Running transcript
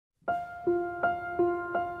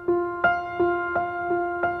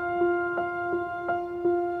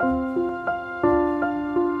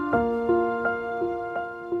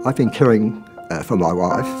I've been caring for my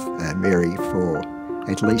wife, Mary, for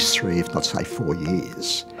at least 3, if not say 4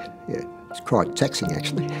 years. Yeah, it's quite taxing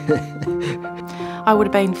actually. I would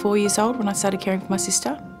have been 4 years old when I started caring for my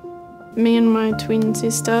sister. Me and my twin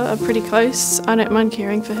sister are pretty close. I don't mind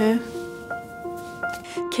caring for her.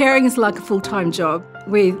 Caring is like a full-time job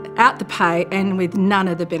without the pay and with none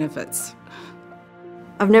of the benefits.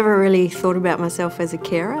 I've never really thought about myself as a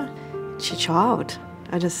carer. It's your child.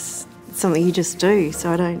 It's something you just do,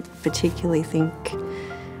 so I don't particularly think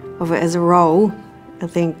of it as a role. I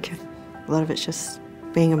think a lot of it's just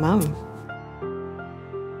being a mum.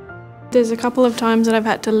 There's a couple of times that I've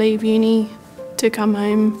had to leave uni to come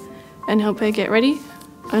home and help her get ready,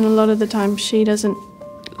 and a lot of the time she doesn't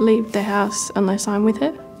leave the house unless I'm with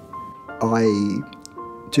her. I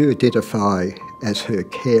do identify as her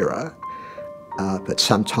carer, but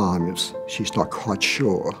sometimes she's not quite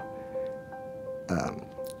sure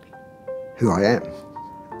who I am,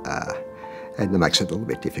 and that makes it a little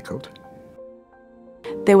bit difficult.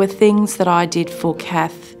 There were things that I did for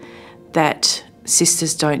Kath that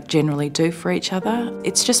sisters don't generally do for each other.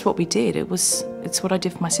 It's just what we did. It's what I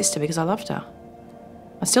did for my sister because I loved her.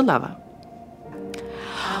 I still love her.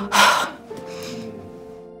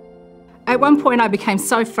 At one point I became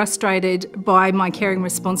so frustrated by my caring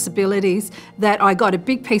responsibilities that I got a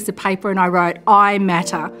big piece of paper and I wrote, "I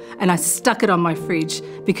matter," and I stuck it on my fridge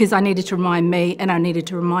because I needed to remind me and I needed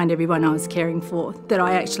to remind everyone I was caring for that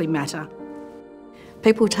I actually matter.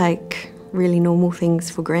 People take really normal things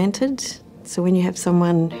for granted, so when you have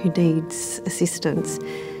someone who needs assistance,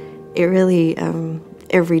 it really,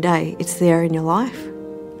 every day, it's there in your life.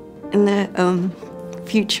 And the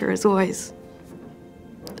future is always,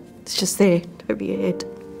 it's just there over your head.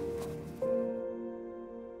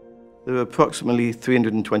 There are approximately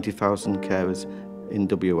 320,000 carers in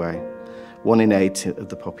WA, 1 in 8 of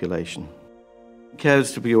the population.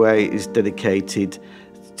 Carers WA is dedicated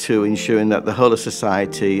to ensuring that the whole of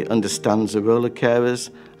society understands the role of carers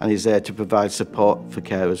and is there to provide support for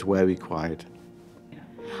carers where required.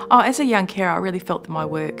 Oh, as a young carer, I really felt that my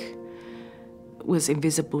work was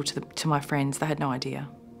invisible to my friends. They had no idea.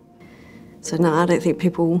 So no, I don't think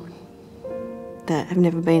people that have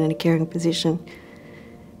never been in a caring position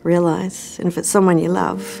realise, and if it's someone you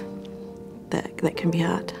love, that can be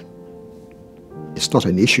hard. It's not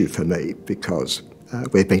an issue for me because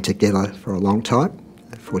we've been together for a long time,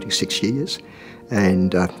 46 years,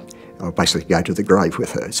 and I'll basically go to the grave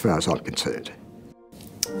with her as far as I'm concerned.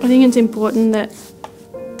 I think it's important that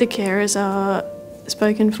the carers are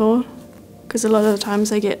spoken for because a lot of the times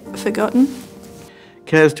they get forgotten.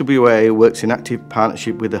 Carers WA works in active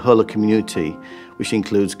partnership with the whole of community, which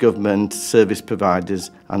includes government, service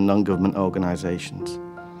providers and non-government organisations.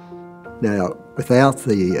 Now, without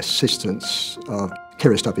the assistance of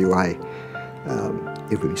Carers WA,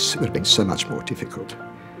 it would have been so much more difficult.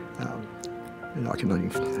 And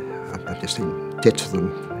I'm just in debt to them,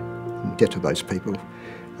 in debt to those people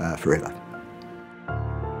forever.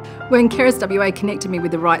 When Carers WA connected me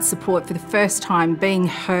with the right support for the first time, being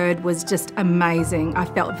heard was just amazing. I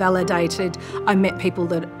felt validated. I met people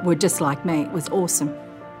that were just like me. It was awesome.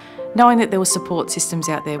 Knowing that there were support systems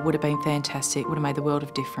out there would have been fantastic, would have made the world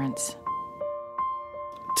of difference.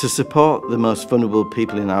 To support the most vulnerable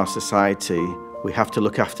people in our society, we have to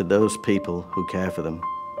look after those people who care for them.